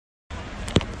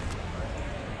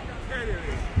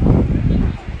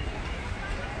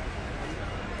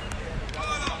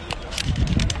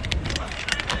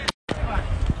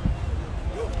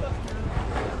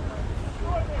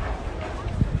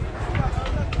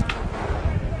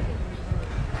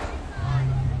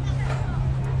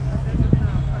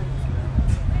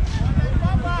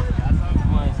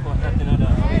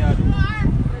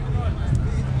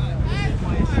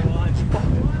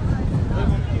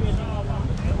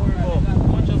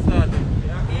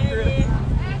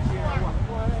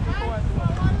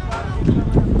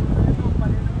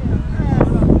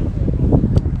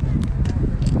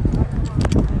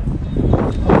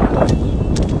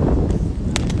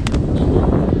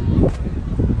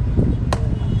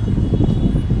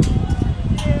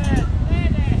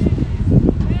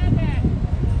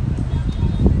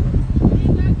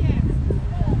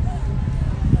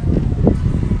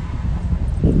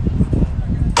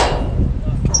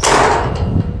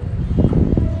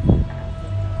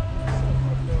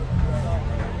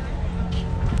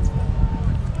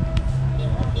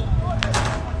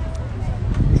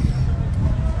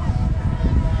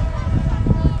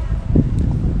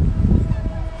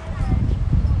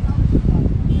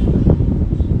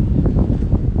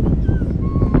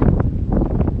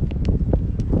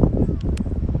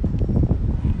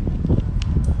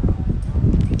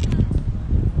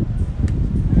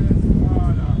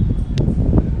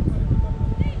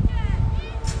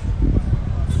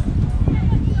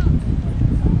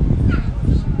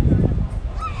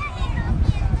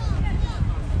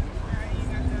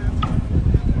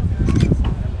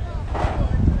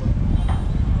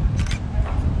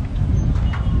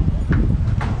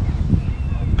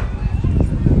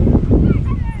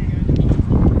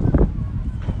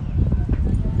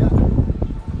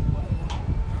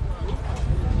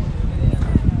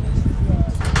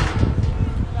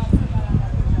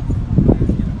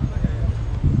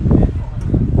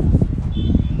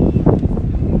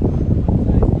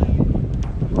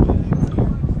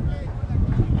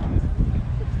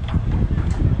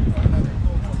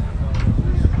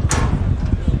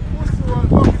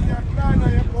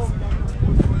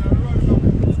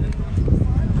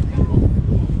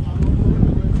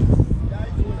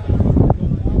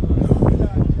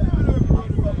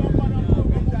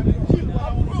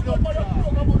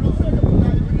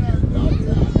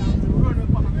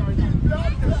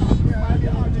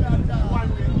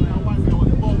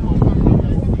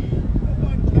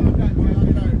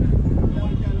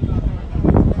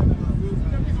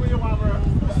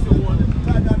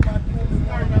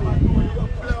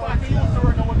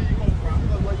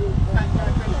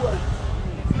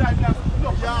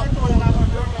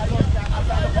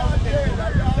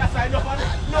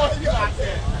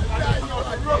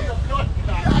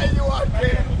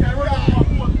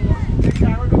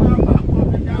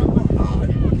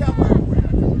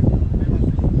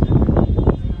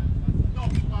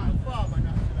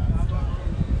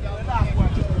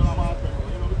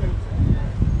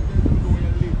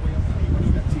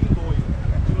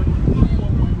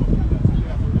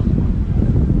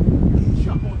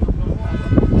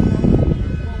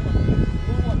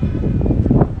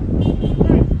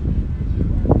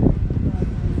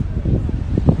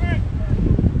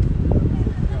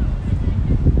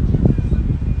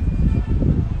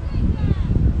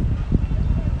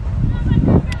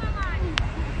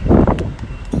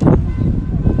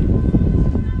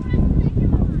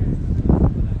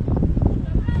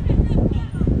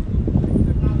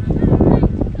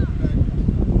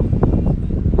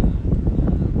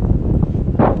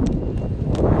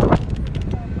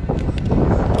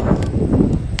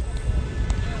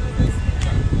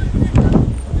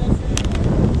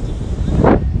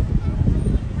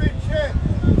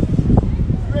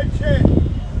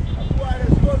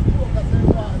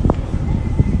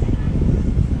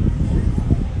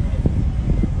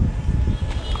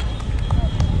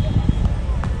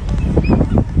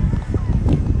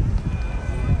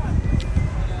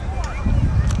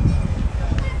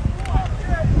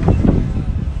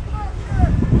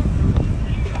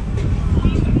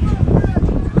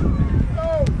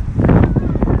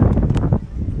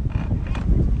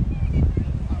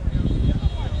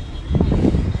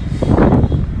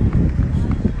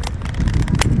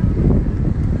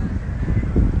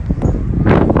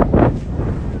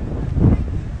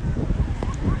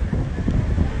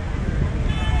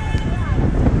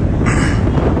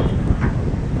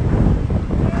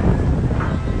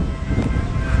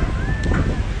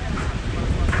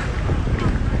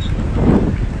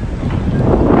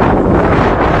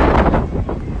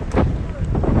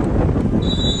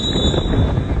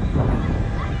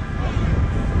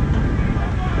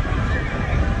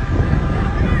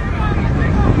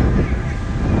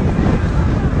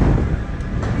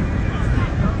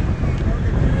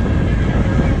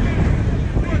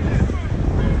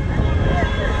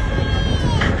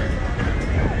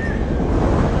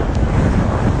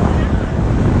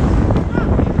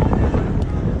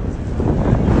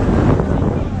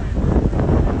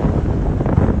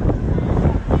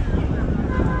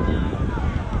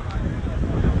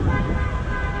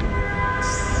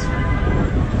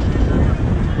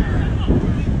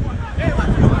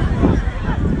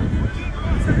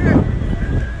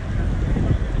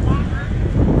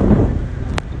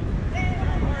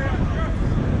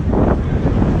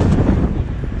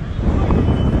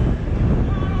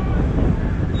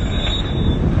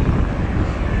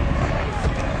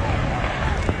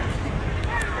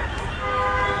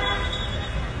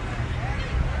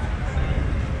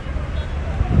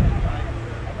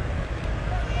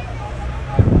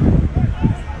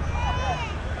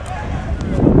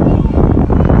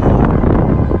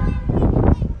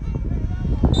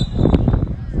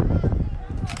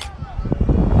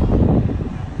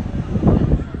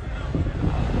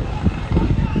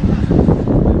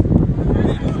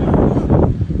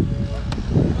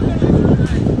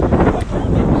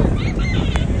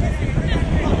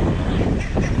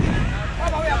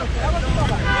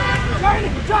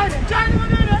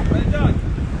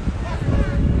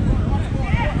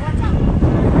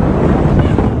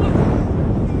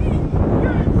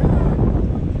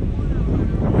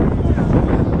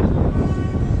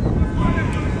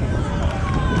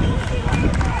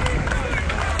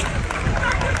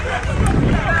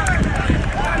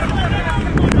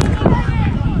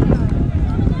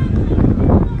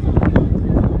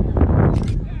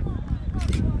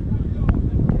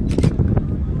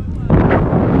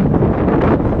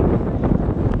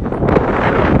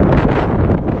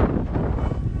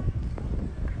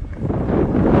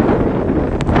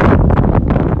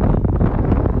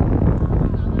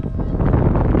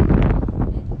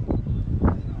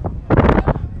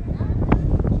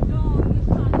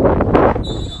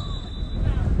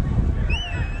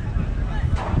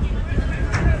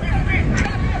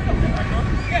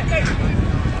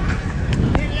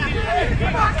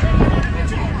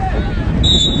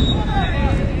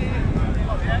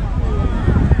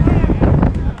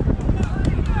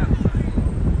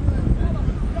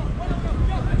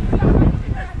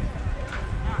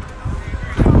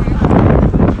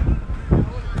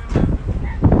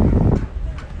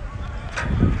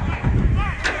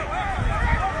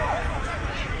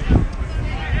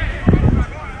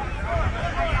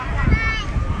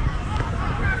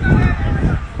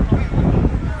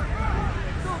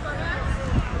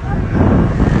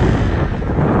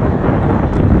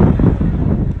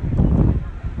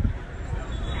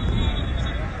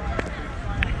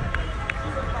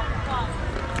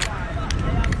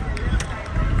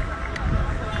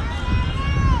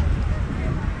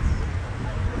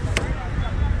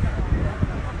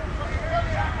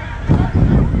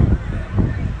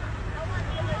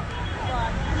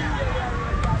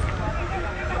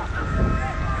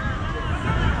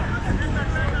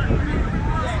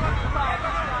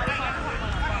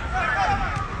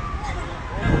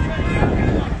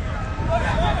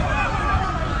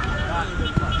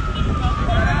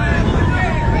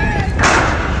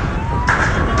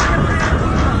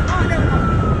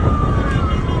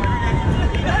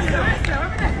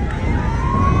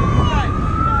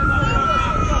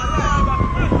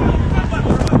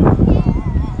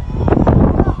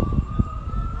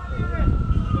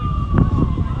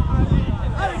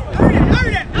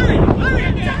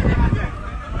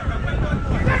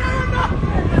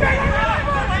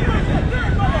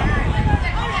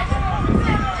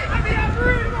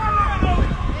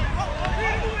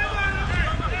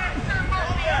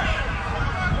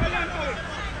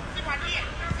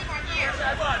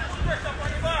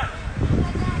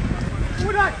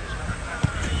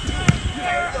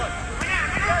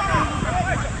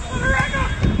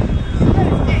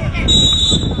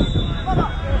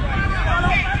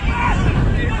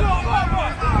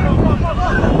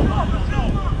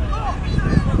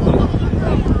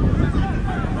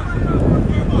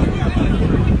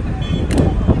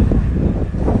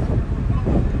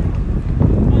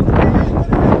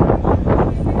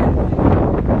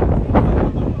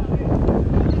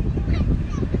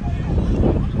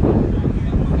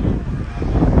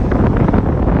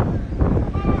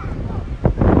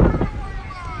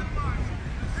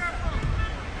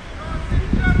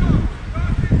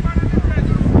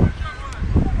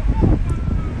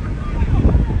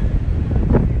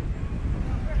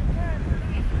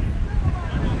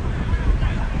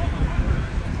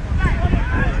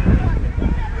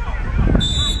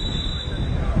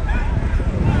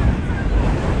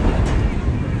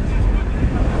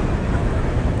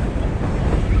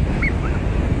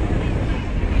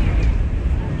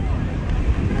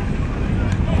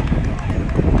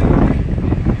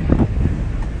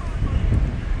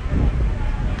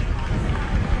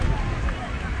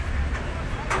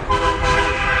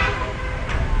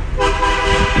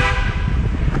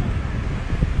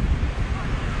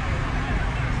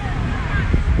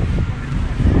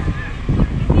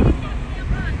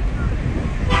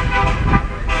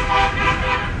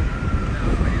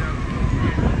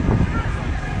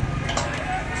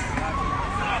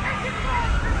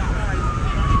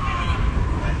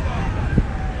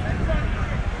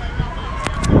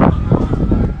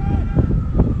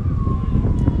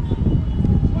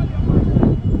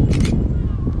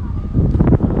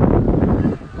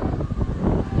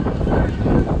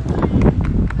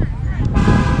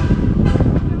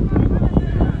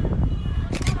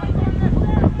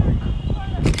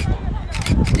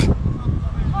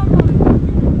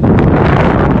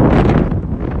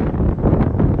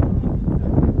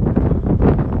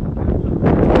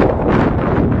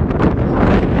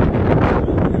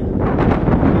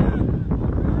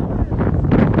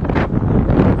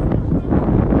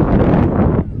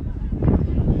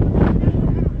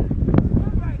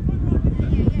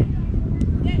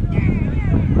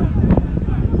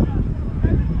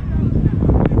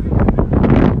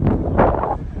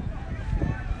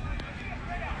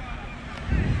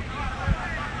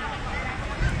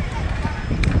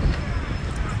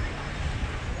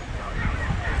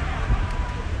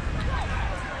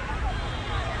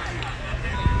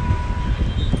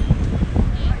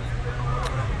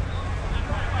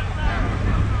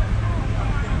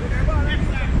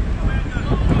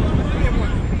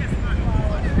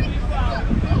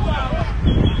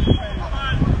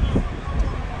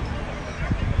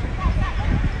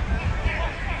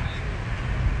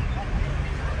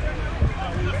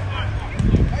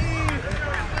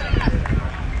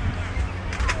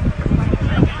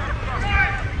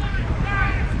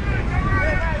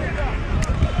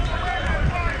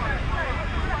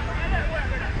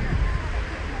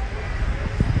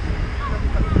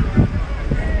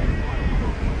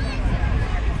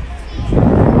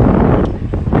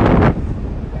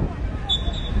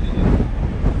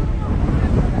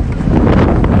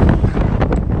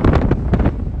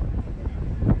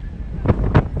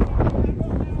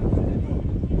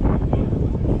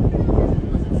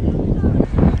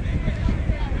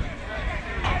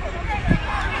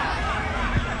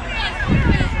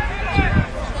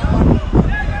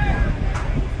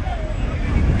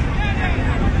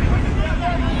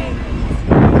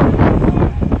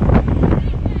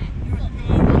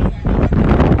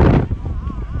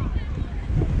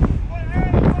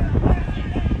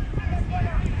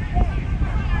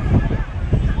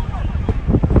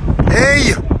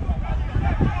Hey!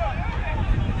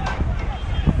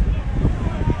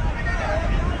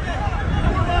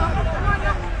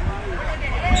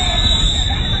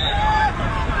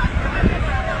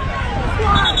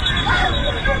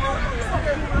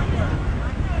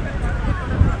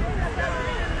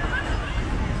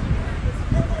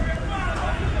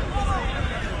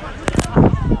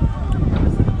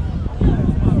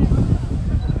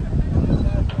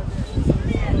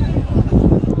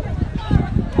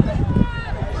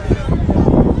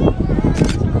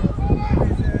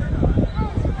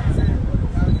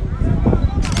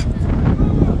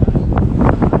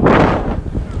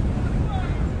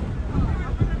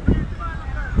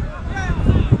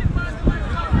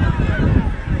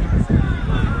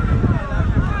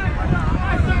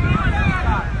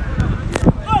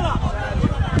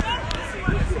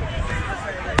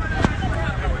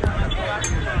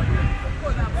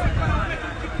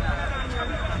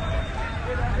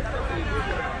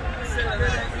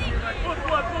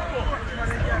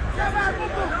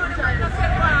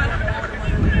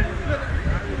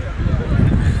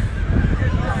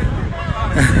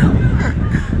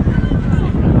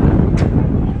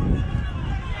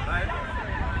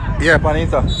 Yeah,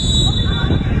 Panita.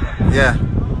 Yeah.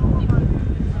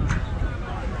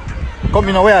 Come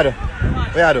in, where are you?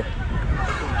 Where are you?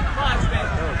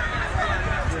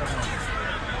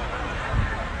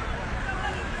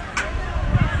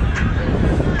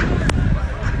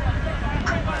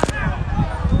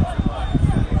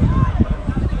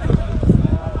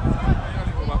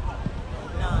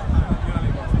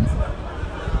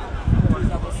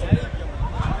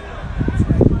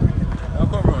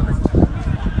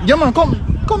 Yeah man, come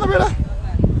brother.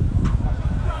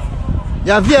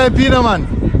 Yeah, VIP no man.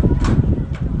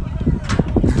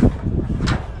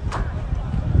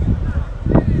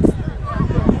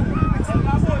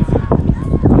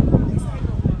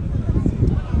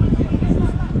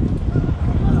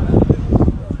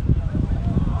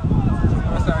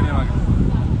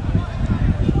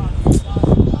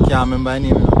 Can't remember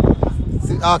any name.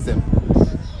 Ask him.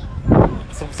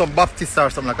 Some Baptist or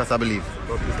something like that, I believe.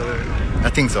 I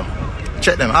think so.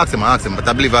 Check them, ask him, but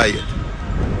I believe I eat.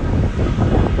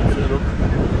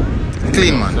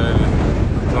 Clean man.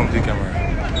 Don't take camera.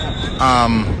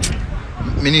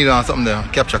 Me need something there,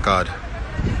 capture card.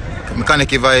 I can't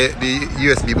give the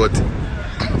USB, but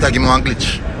that give me one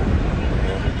glitch.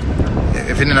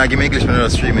 If you didn't give me English, I'm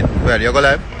not stream it. Where, you go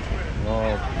live?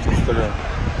 No, Instagram.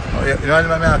 Oh, you know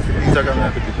what I mean? Instagram.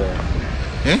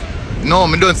 Eh? No,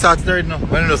 I don't start third now.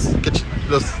 When you just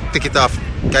take it off.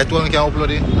 Can I tell me can upload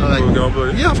it? Like, You can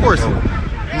upload it? Yeah, of course. Oh.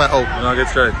 Oh. You not get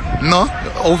strike? No,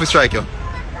 over strike you.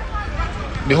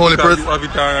 The only person. Have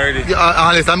it done already? Yeah,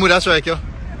 unless I'm with a strike you.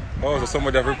 Oh, so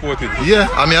somebody have reported? Yeah,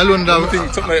 I mean alone I don't that.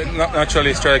 think something not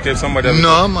naturally strike if somebody have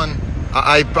No man.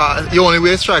 The only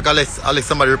way strike unless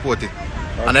somebody report it.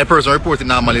 Okay. And that person report it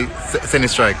normally send a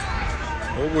strike.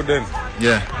 Oh good then.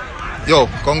 Yeah. Yo,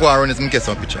 come go and run this and get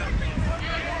some picture.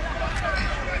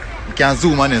 You can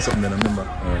zoom on in something then, remember.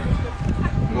 Alright.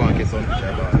 Go and get some picture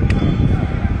about it.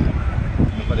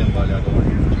 Look at them ball here, go on.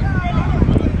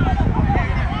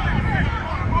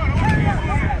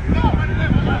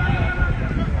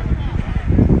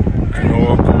 No,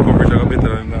 coverage are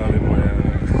better than all them.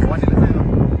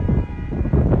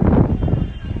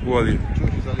 Who are they?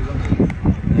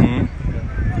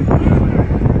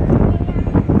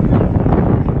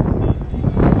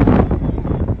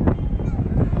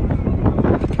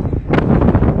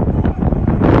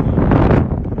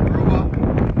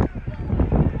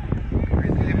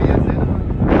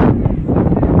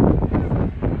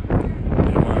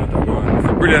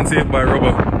 Brilliant save by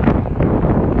Robert.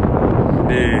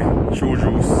 The True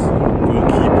Juice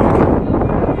goalkeeper.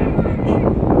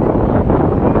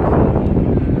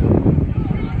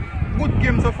 Good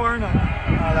game so far now.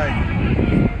 I like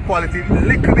quality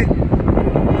little bit.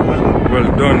 Well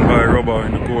done by Robert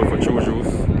in the goal for True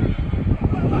Juice.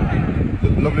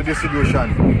 Lovely distribution.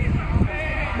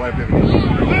 Boy, play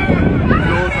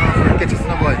loads of catches in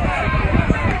the boy.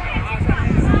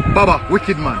 Baba,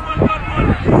 wicked man.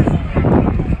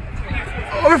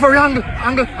 Oh, for angle,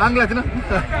 you know.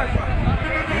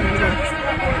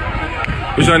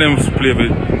 Which one of them play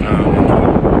with?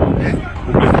 Eh?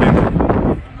 Who plays with him?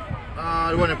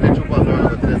 The one that played two balls around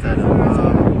to the side. I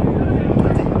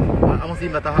think I must see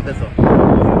him that I have this one.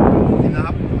 In the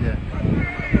app? Yeah.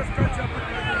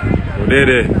 Oh,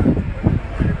 there.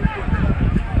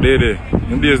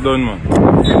 Your day is done, man.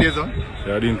 Your day is done?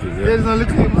 Yeah, I didn't. Yeah. There is no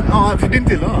little youth. Oh, if you didn't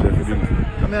tell, huh? Yeah, if you didn't.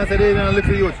 I mean, I said there is no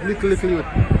little youth. Little youth.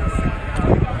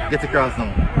 Get across now.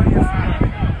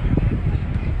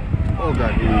 Oh,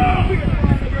 God.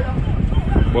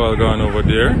 Ball gone over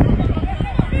there.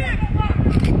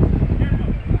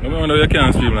 I wonder you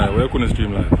can't stream live. Why you couldn't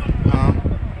stream live?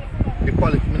 The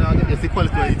quality, you see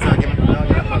quality where it's argument, I don't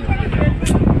get quality.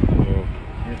 Oh.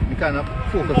 You kind of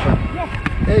focus on,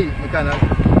 hey, you kind of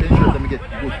ensure that we get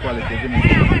good quality.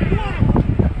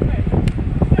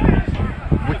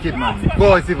 Wicked man.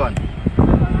 Go, Ivan.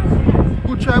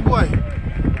 Good try, boy.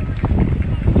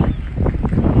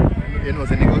 You know,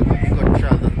 he got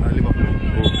Charles at Liverpool.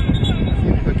 Oh.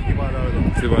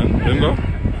 Sivan, then go?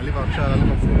 Liverpool, Charles at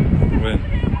Liverpool. When?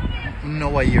 No,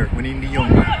 a year, when he's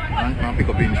younger, and pick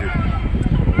up injury. Oh.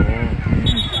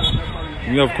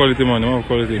 You have quality, man. You have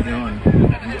quality. Yeah,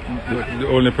 The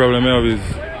only problem I have is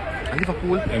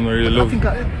Liverpool. I'm not really love. I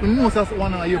think we know that's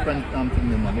one of the European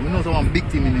team, man. We know that's one big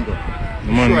team in England.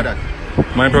 Man, Sure that.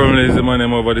 my problem is the man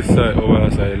I'm over this side, over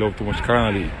that side. I love too much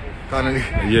Carnally. Carnally.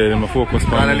 Yeah, I'm focused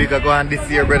on. Carnally can go on this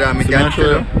year, brother. I can't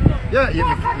tell you. Yeah,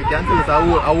 we can tell us a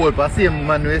whole but same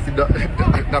man we see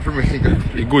that Premier League.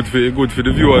 It's good for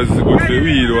the viewers, it's good for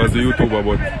we though as a YouTuber,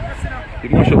 but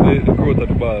it mash up the growth of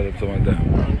the ball some of the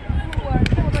time.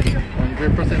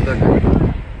 100% agree.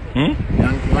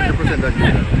 100%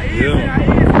 agree. Yeah.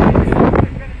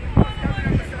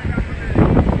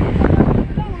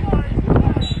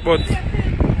 But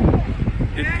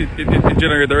it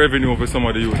generates a revenue for some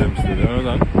of the youth them still, you know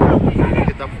that?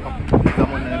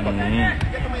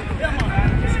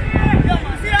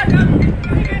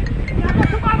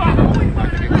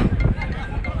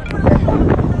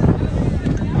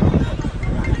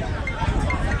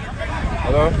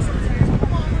 Hello?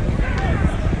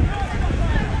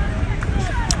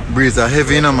 Breeze are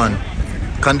heavy, you know, man.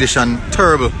 Condition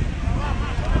terrible.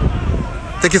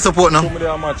 Take your support now.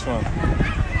 Match, man.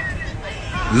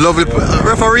 Lovely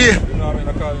referee. You know I'm in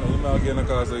a car, you know I'm getting a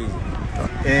car so easy.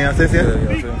 Yeah, I say. Yeah,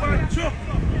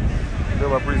 they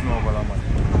were prison over that, man.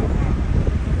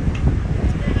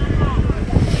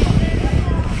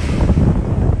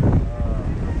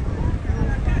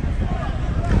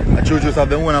 I just have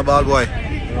been winning a ball, boy.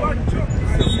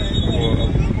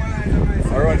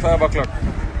 Around 5 o'clock.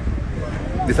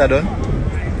 This are done?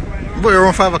 Boy,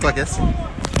 around 5 o'clock, yes.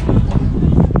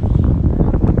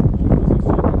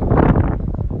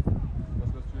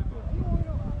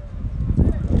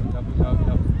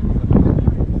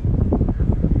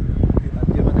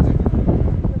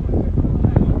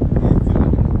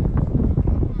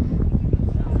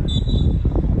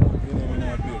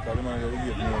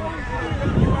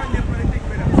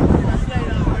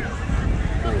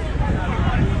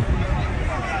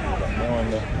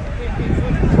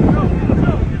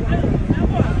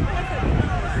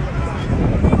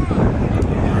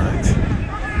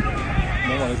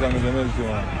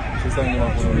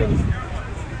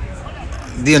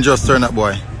 Dangerous turn up,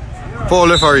 boy. Foul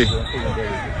referee.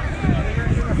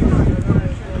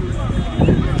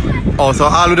 Oh, so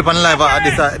all of the panel live at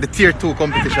this the tier 2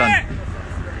 competition.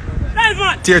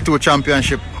 Tier 2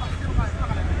 championship.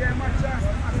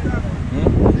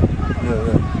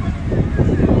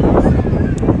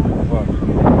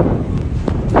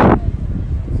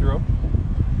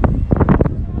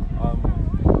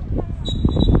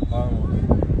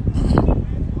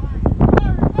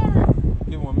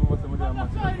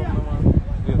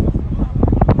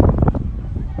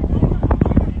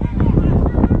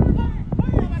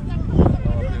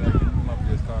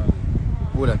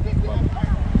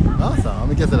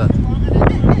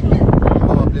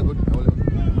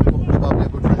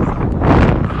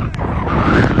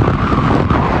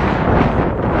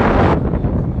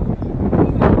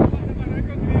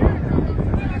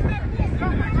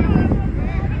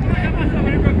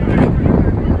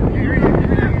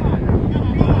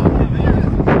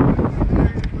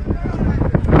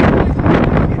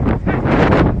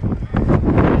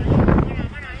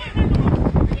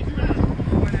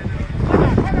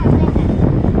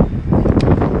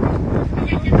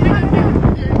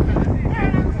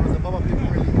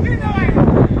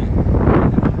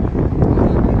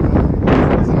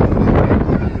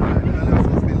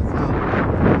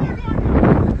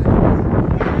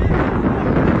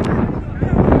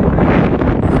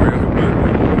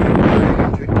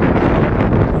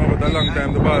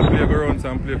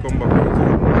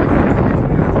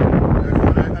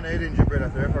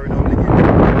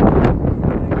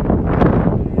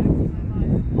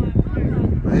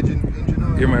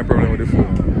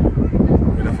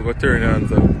 Turn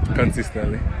hands up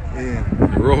consistently. Yeah.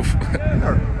 Rough.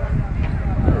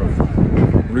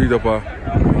 Read up a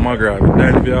grab.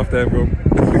 90 half time, bro.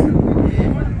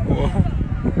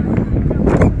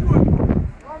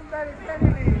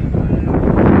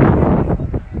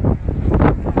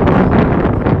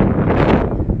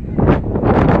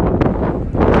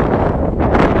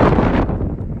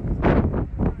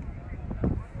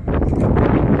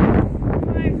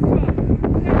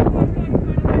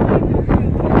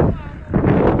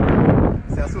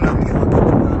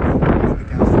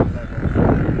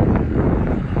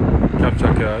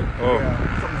 yard? Oh.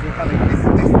 Yeah, something we connect this.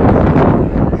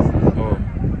 Oh.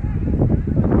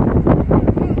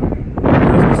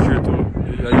 Let's go straight to.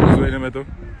 You use what name too?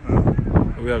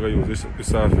 We are going to use this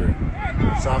software.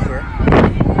 Software.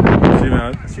 Stream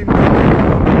yard? Stream.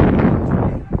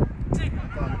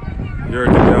 You're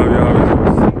taking your always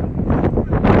use.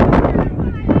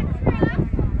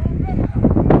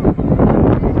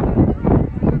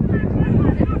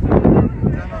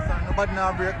 Nobody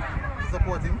now break.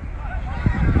 Support him.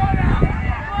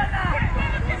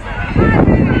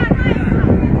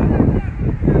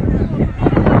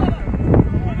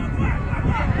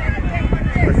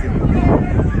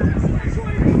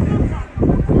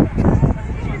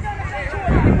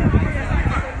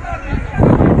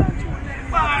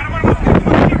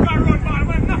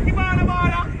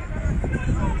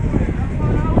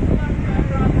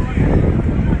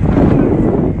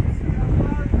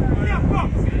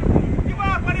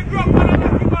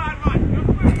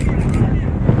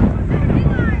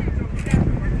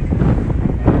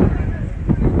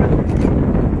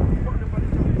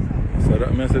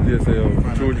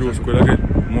 True Juice could get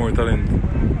more talent.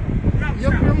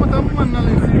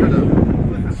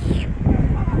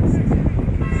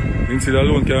 Lindsay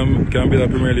alone can build a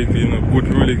Premier League team, a good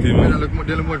Premier League team. They look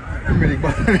more Premier League,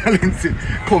 but Lindsay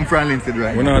come from Lindsay,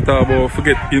 right? We're not talking about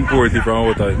forget imported from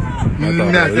outside.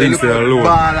 Lindsay alone.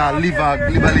 Live a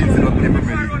Lindsay up in the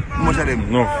Premier League. How much of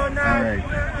them? No. Alright.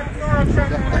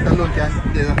 That alone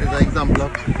is an example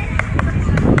of.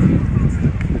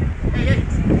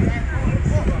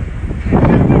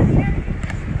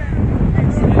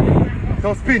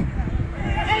 So spin.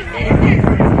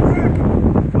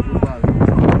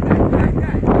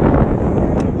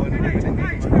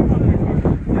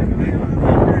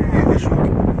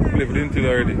 Play for the intel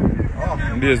already.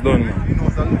 And this is done now.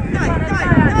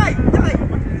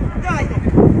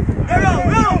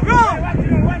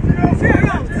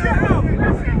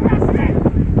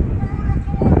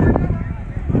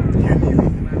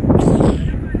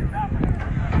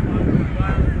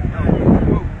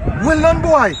 Well done,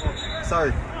 boy.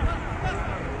 Sorry.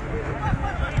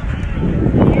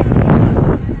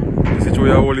 This is where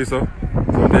you hold this up.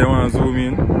 Sometimes you want to zoom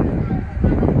in.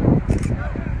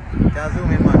 Can't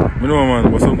zoom in, man. I know, man,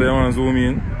 but sometimes you want to zoom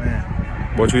in.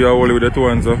 Yeah. But you hold it with the two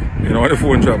hands, so you know, the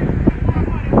phone trap.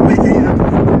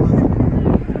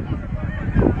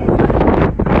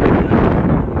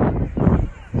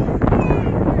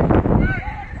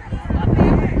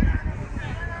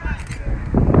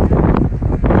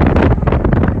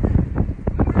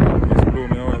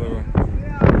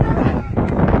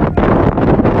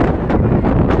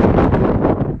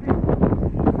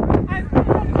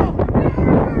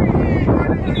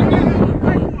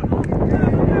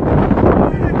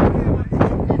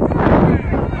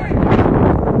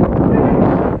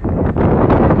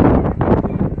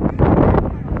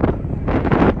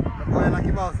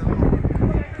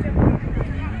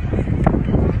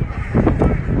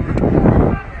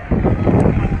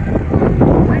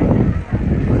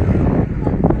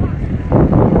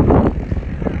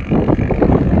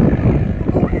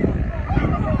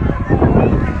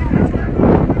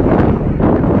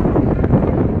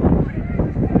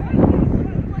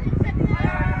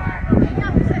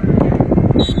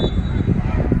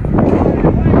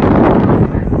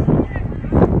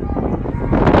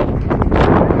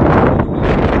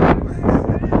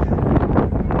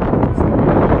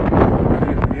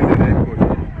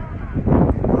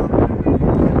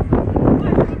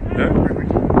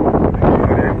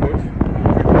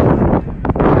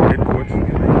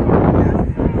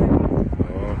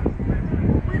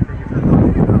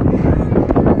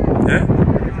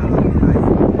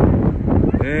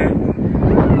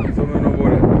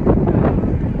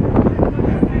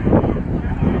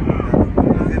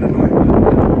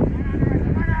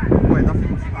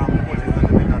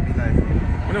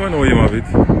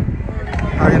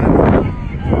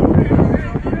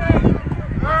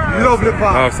 Lovely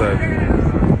pass. Outside.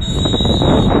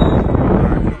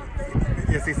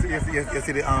 Yes, see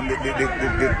the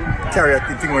carrier,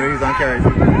 the thing where he's on carrier, the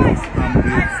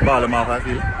ball him off, I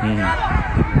feel.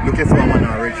 Look at someone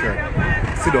on a red shirt.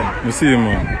 Sit down. You see him,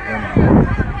 man. Yeah,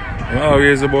 man. I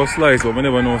always about slice, but I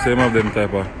never know say him have them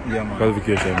type of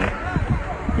qualification.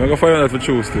 I'm going to find out that for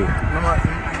choose too.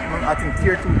 I think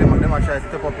tier 2, them are trying to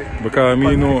step up it. Because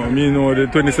me know the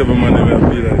 27 man they have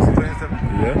be like. 27?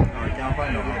 Yeah. I can't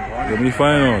find out. Let me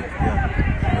find out.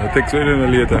 Yeah. I text you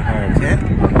later. Yeah?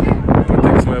 I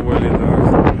text my boy later.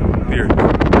 Here.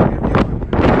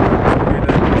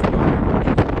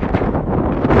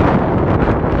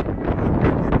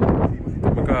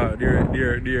 Because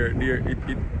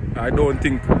I don't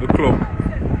think the club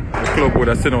club would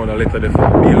have sent out a letter there for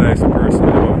be like the person who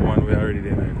have one way already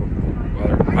there.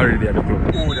 Already there at the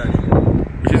club. Who that?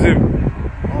 Which is him.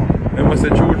 Oh. They must say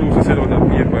Joe Jones sent out a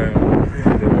paper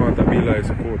and they want to be like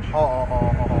the coach.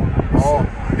 Oh.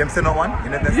 Them send out one?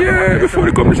 Yeah, before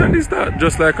the competition they start,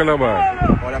 just like Calabar.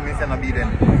 Oh, that means they're not be then.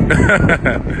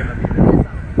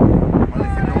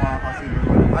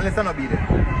 Unless they're not be there.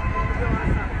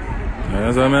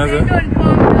 That's what I'm saying.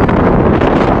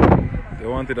 They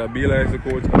wanted to be like the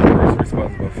coach and the person responsible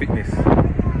for fitness.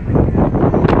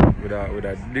 With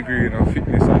a degree in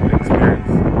fitness and experience.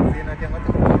 A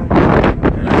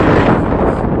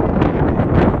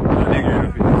degree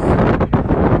in fitness.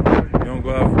 You don't go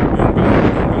have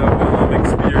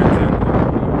experience and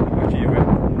achievement.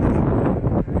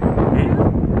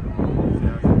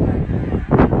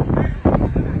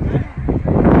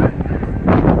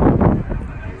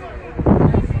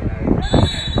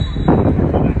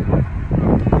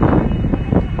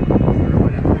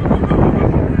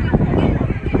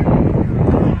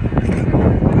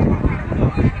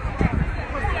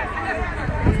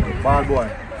 Ball boy.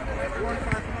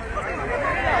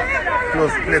 Play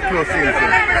close field. Play close field.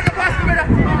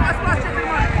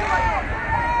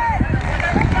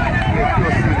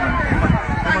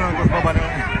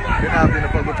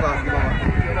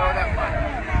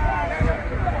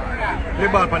 Play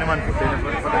ball for the man.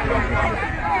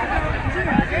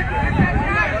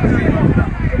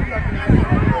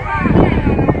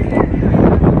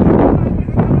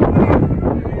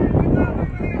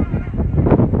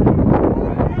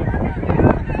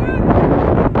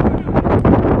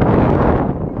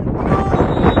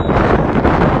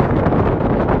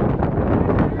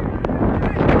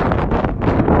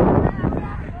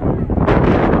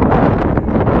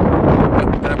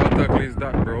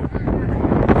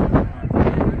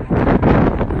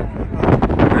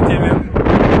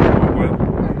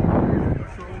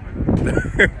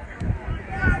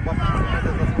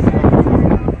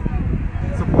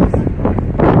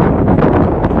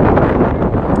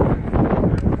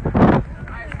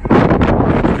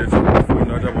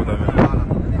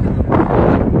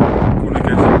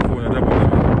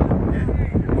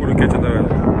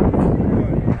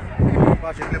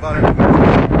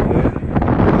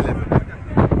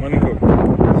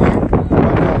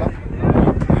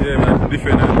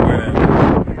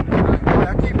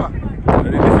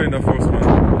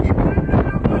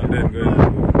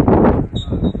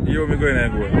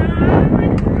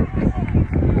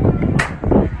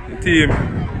 Team,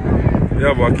 they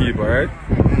have a keeper, right?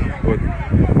 But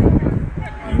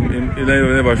he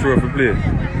never sure if he play.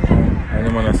 And the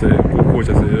man say, coach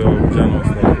I say, yo, John, you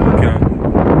can't.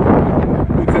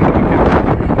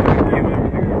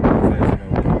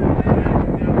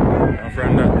 And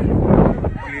from that,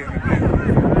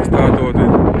 we start out with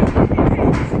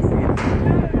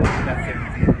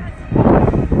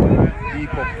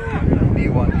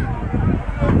B1.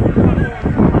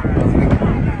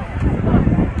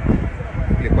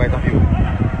 Quite a few.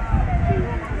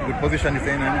 Good position is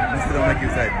saying, and sit down like you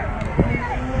side.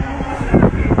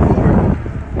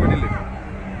 Where do you live?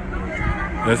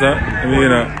 Yes, sir.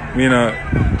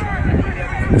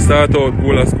 I start out,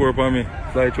 goal a score for me.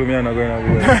 Fly through me and I'm going to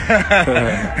go.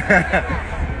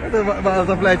 What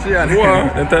the fly through you?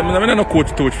 The time I'm not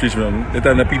coach fish, man. The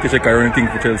time the Peter check I run anything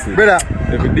for Chelsea. Brother.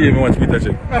 Every day I watch Peter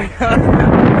check. I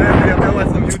watch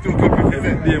some YouTube clips.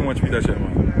 Every day I watch Peter check, man.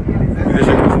 Peter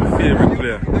check was my favorite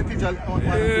player.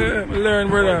 Yeah, I learn,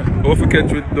 brother. Don't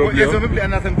forget with Doug. Yes, when we play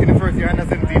under 17 the first year, under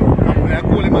 17. I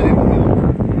call him and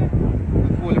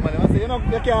I say, you know,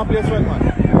 you can't play strike, man.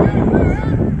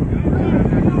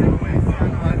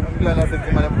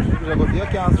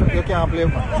 You can't play,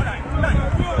 man.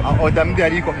 And out of there,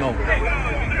 he come now.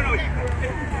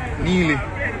 Nearly.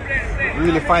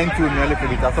 Really fine tune me a little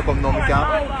bit. So come now, I can't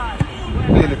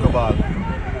play a little ball.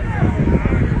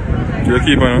 You're a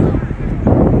keeper, no?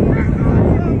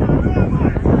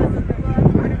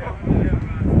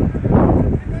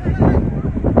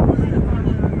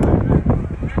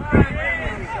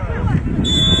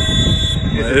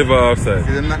 Ever outside.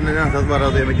 See them not as bad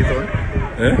as they make it sound?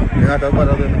 Eh? They're not as bad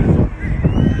as they make it sound.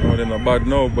 No, they're not bad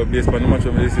now, but based on the match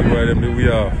of this, why them the we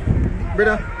are.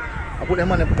 Brother, I put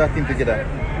them on and put that team together.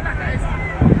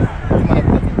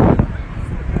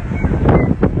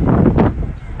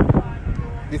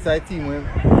 This is a team where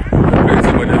play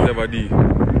somebody else have a D.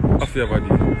 Half have a D.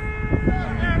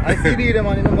 I see the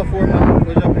man in number 4, man.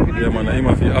 Yeah, man, he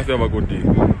must have a good D.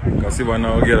 Because he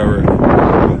now get a work.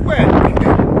 Where?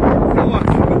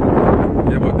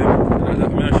 Yeah, but them,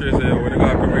 I'm not sure say when they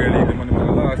got Premier League, the money was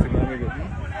the last thing they make it.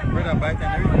 Brother, by the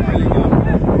time everything really good.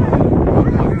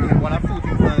 One of 2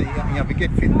 things you have to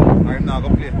get fit or him not go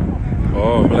play.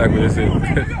 Oh, I like what you said.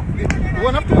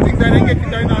 One of two things, either get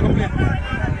fit or him not go play.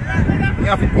 You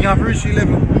have to reach the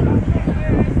level.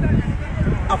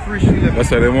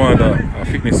 That's why they want a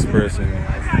fitness person.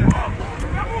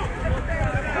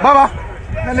 Baba,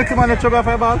 I look man trouble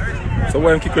for a ball. So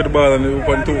why kick with the ball and they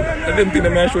open two? I didn't think they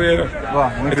may show you.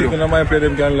 I think they might play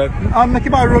them can like. Make the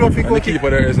ball roll up for goal kick. Keeper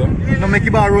there, so. No, make the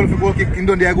ball roll for goal kick. In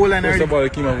done their goal line already. First of all, the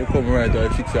keeper will come right or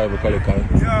fix out the color count.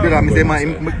 Yeah, I say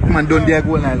man done their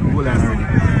goal line already.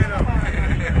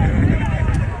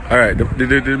 Alright,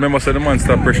 the members of the man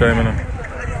stop pressure him now.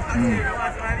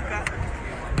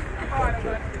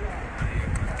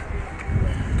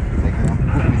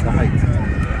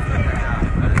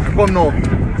 Come now.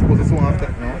 Suppose it's one after.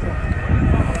 No?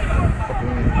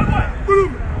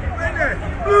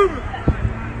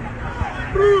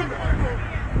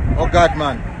 Oh God,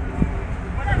 man.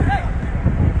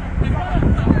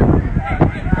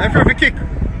 I'm for the kick.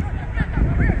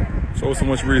 So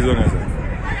much breeze on it.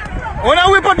 Oh,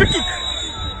 now we put the kick.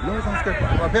 No, some step.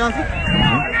 What penalty?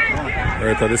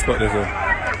 Right at this spot there.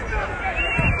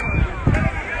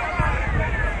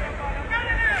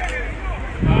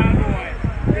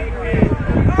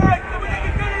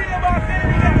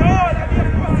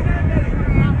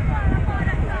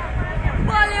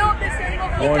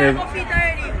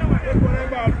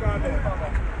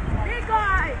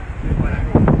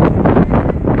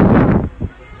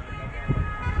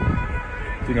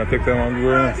 I take them on the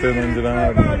way and send them to the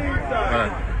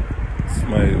It's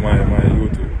my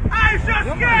YouTube. I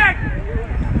just get!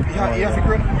 You have to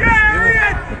grow?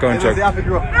 Yeah, contract. You have to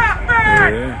grow?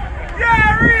 Yeah.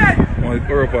 I want to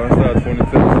grow up and start from the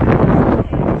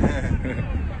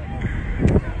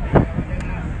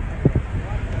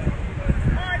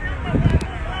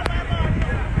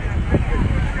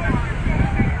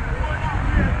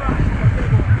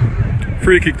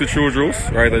Free kick to True Juice,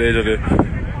 right at the edge of the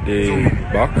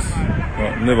box. No,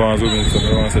 never want to zoom in, so I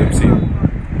want to see them see.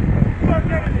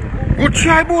 Good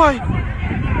try, boy!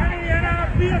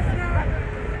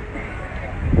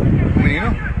 You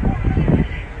know?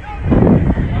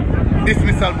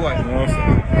 Dismissal, boy. No, sir.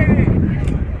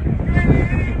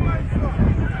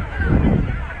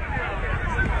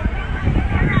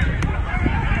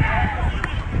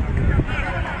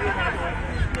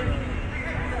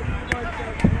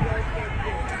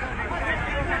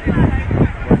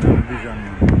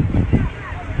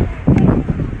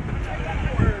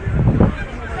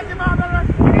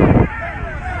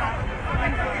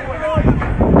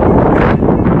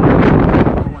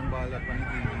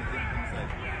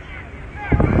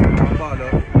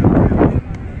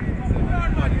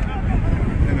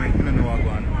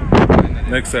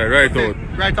 Next side, right out.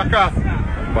 Right across.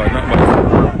 Bad, not bad.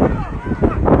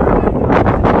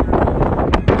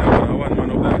 Yeah, one man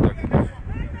up there attack.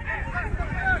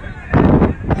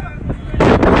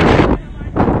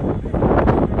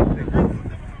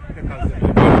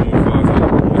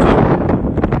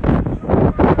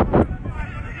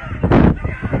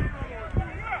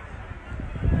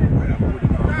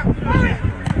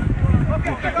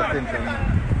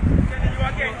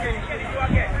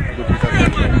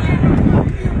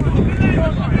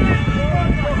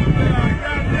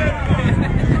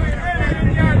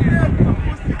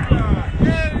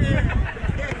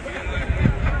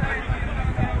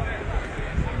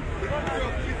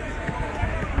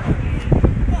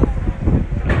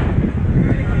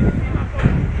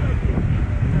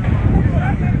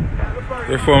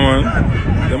 Therefore, man,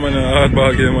 them man a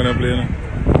hardball game when I play now.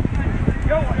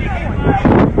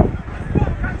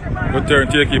 Good turn,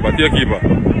 take keeper, take keeper.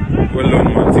 Well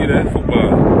done, man. See that? Football.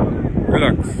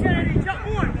 Relax.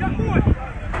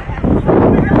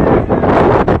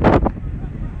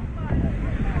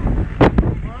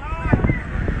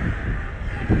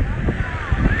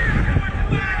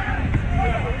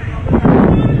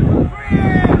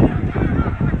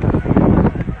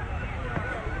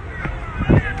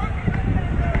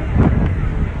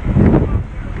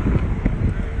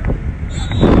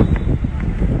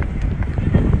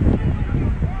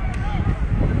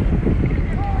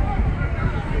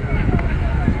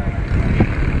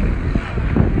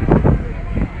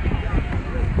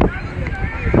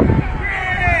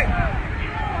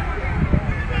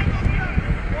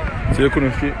 So you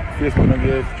couldn't see Facebook not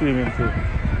get streaming too.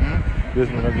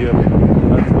 Facebook not get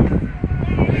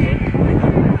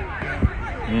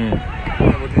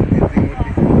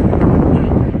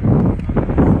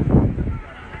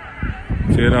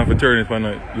So you don't have to turn it for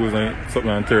not using something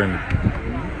and turn it.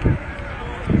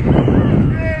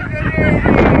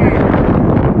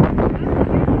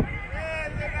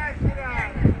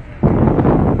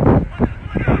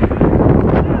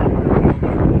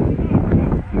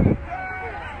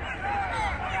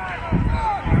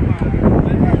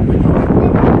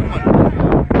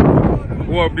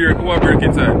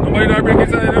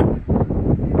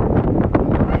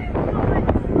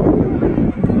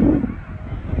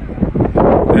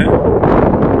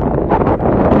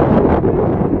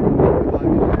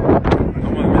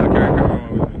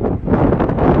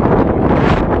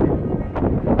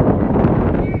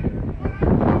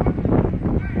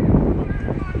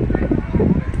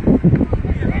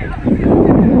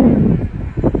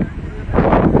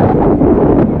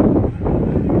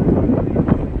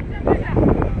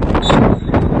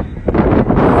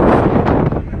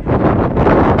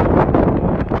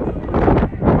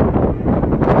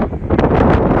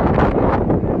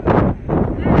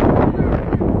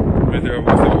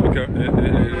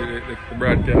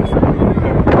 broadcast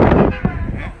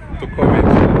to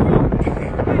comment.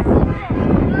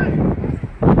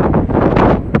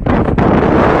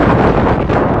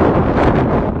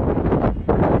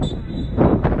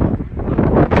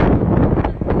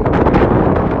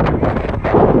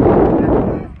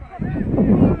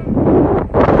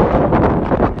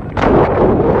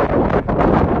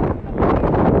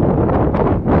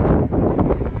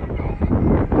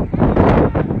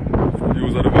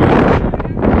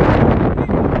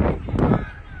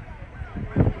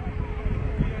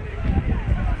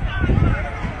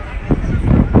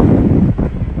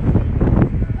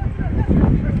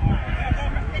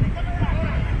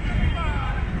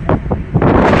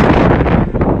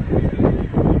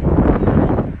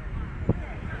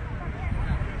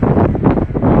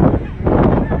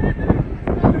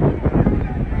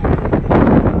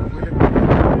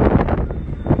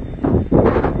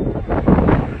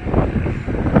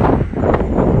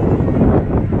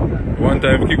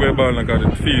 Time kick the ball and got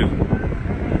it field.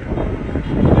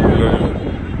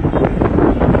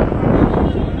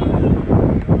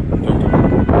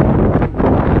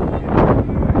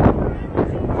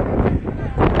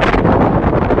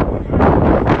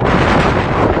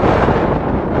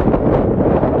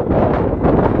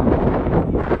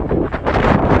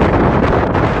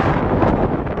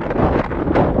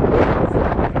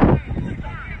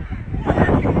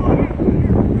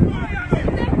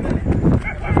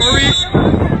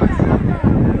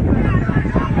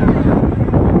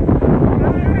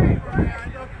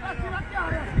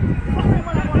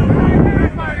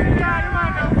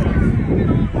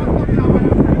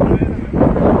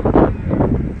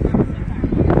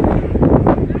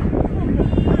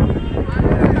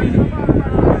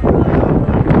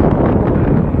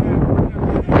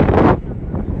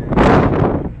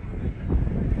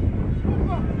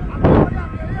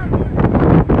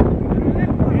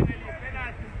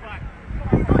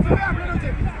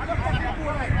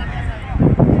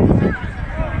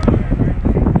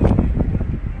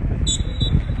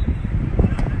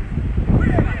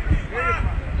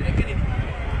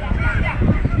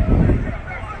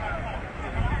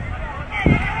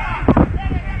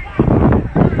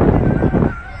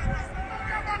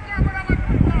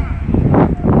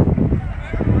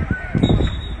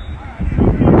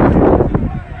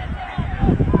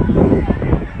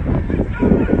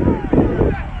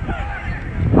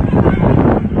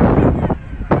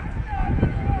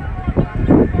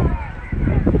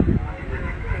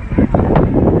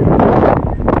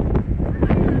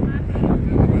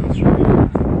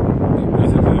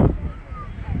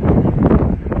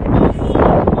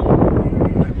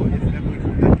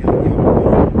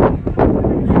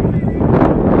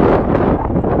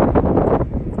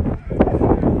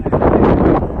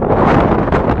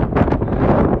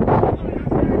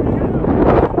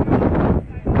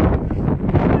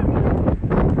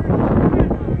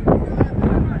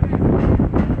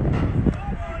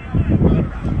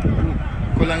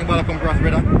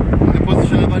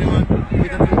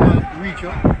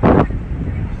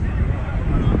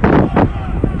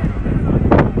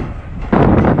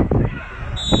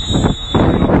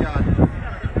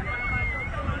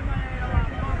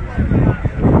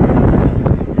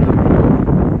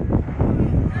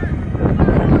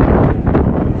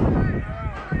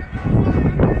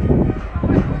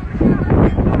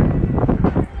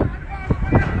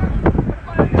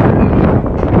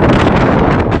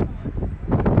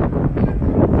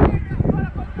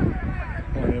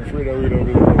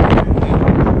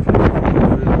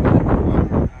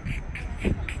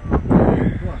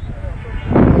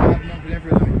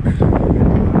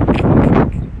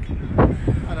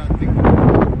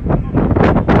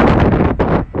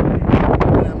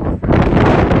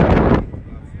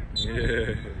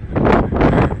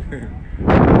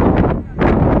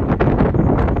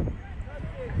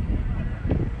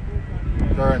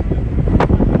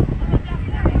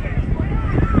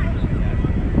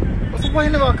 Why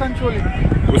you never control it?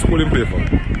 What school him play for?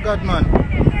 God man.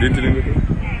 Didn't tell him it?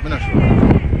 I'm not sure.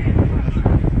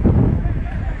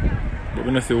 But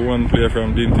when I see one player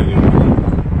from Dintil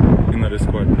in the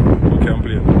squad, who can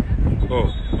play?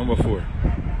 Oh, number 4.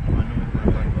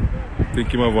 I think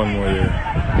he might have one more year.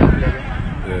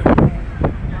 Yeah.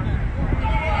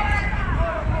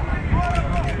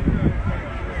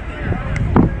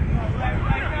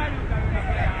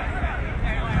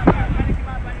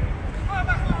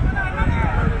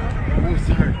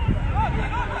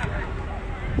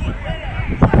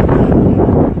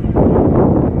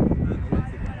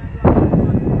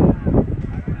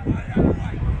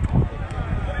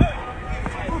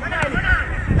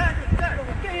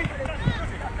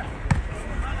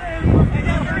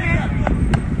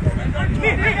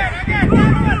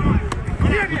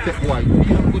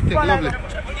 lovely.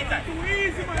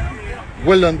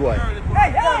 Well done, boy.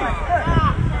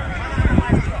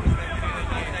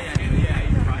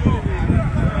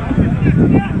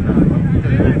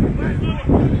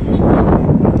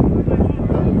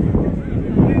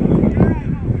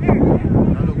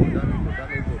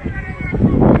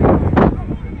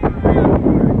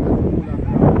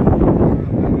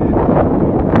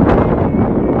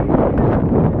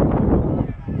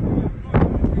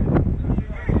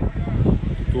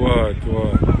 Too hard.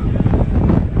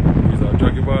 He's a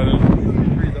jockey ball.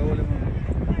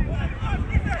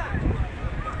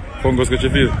 Fungus get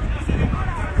your feel.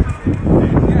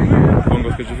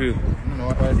 Fungus get your feel. No,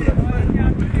 what is that?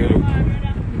 Okay, look.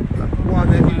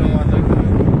 Water, if you don't want to.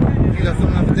 You got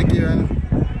something have to take care of.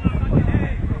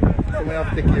 Something have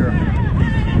to take care of.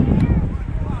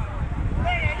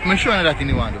 I'm sure that thing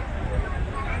you want to do.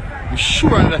 I'm sure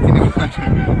that thing you want to do.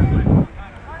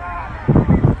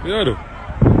 Yeah, do.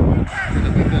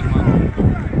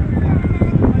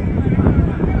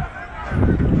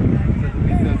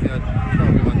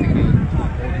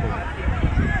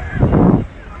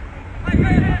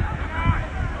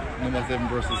 Number 7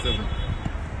 versus 7.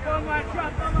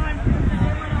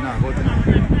 Nah, go to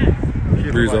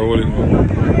now. Breeze are holding, man.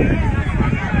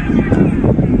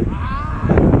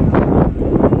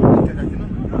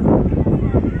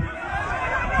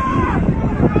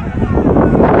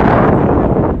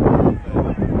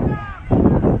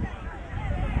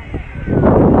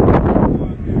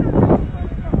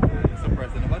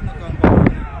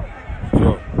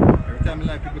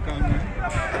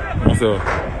 So,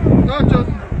 no, just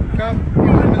come, you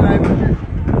know me live.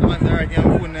 The man's already on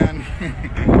phone and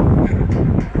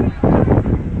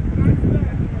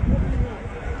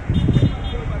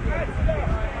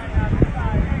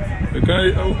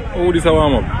how would this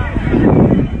warm up?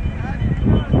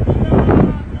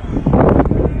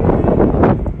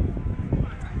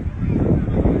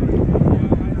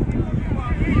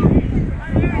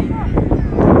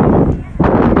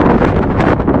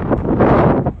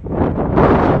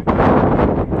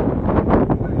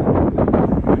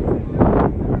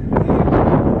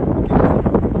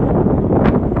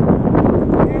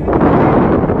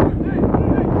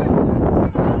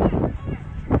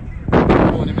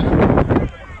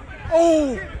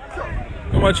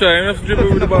 I'm gonna try, I'm gonna dribble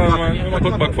with the ball, man. I'm gonna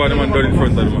cut back for the man down in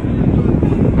front of the man.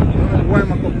 why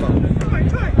am I cut back?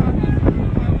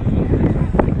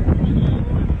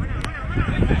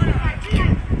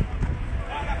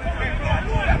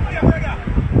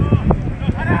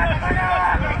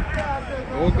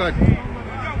 Oh God.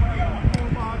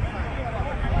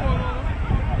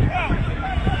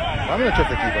 I'm gonna trust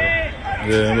the keeper.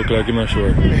 Yeah, look like you're not sure.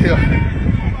 Yeah.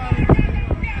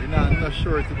 I'm not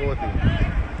sure it's about it.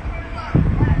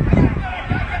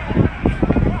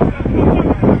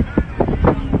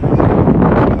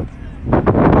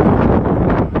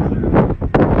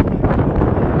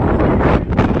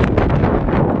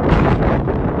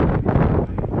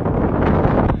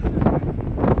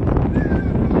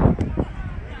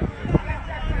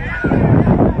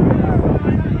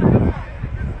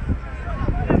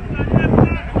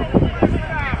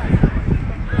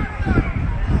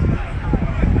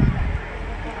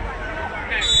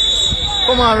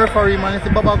 Come on, referee, man. It's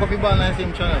the Baba Coffee ball and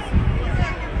same channel.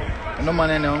 The number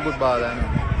 9 is a good ball, I know.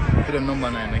 To them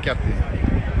number 9, the captain. You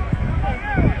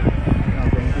know,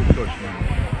 some good touch, man.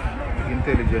 He's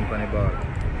intelligent on the ball.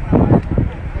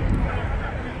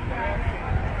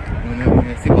 When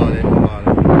you see ball, then the ball.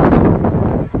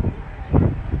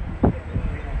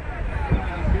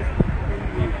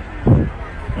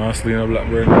 Honestly, no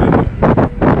Blackburn.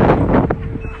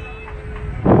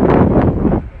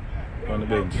 On the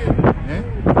bench. Eh?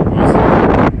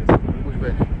 Which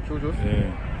bench? Chujo's? Yeah.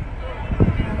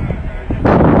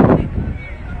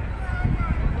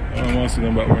 I'm asking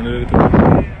them Blackburn.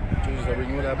 Chujo's are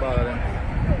bringing all that ball at them.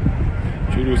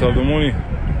 Chujo's have the money. Eh?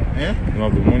 They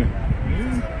have the money.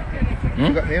 You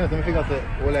know, some figures say,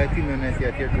 all I team when I see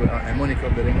a tier 2 and money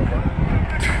club that they go for.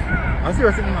 I'm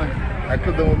serious, man. I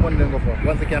club them with money they go for.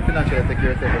 Once they can financially take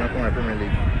care of themselves when they come to the Premier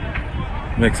League.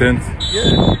 Makes sense.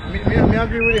 Yeah, me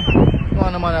agree with it. No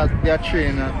one man they are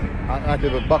training and have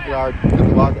a backyard to the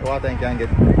water and can get.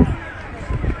 It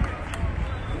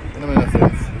don't make no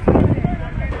sense.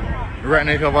 Right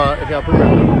now if you have a Premier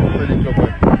League club,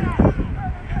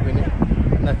 when you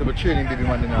have a training baby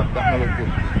man, then that not look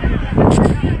good.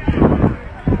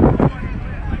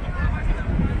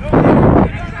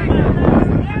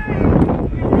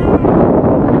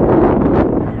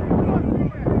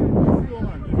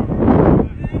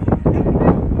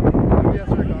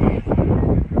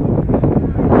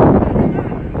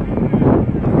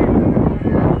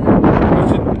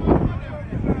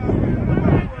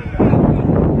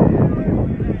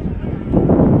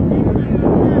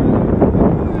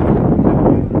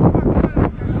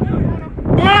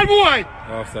 boy!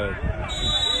 Offside.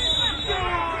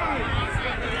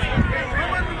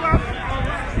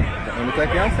 Look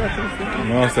like you're offside.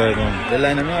 No offside, man. The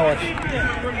line of me I watch.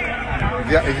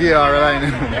 VR line.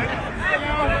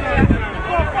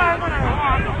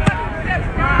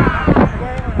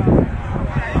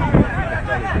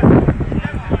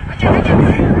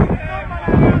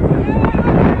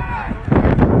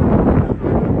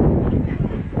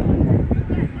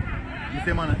 You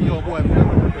say man, yo boy,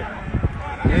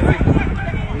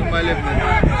 number 11.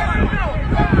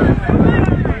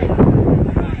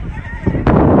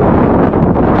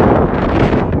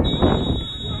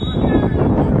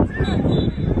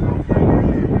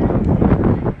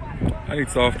 And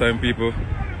it's half time, people.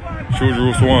 Choose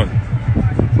Roos 1.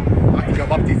 I think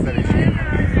Baptiste.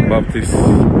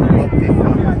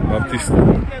 Baptiste.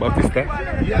 Baptista?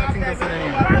 Yeah, I think that's the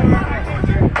name.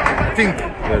 I think.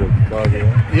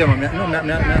 Yeah, man.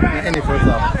 No, any first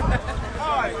half.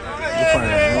 You're fine.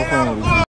 No problem.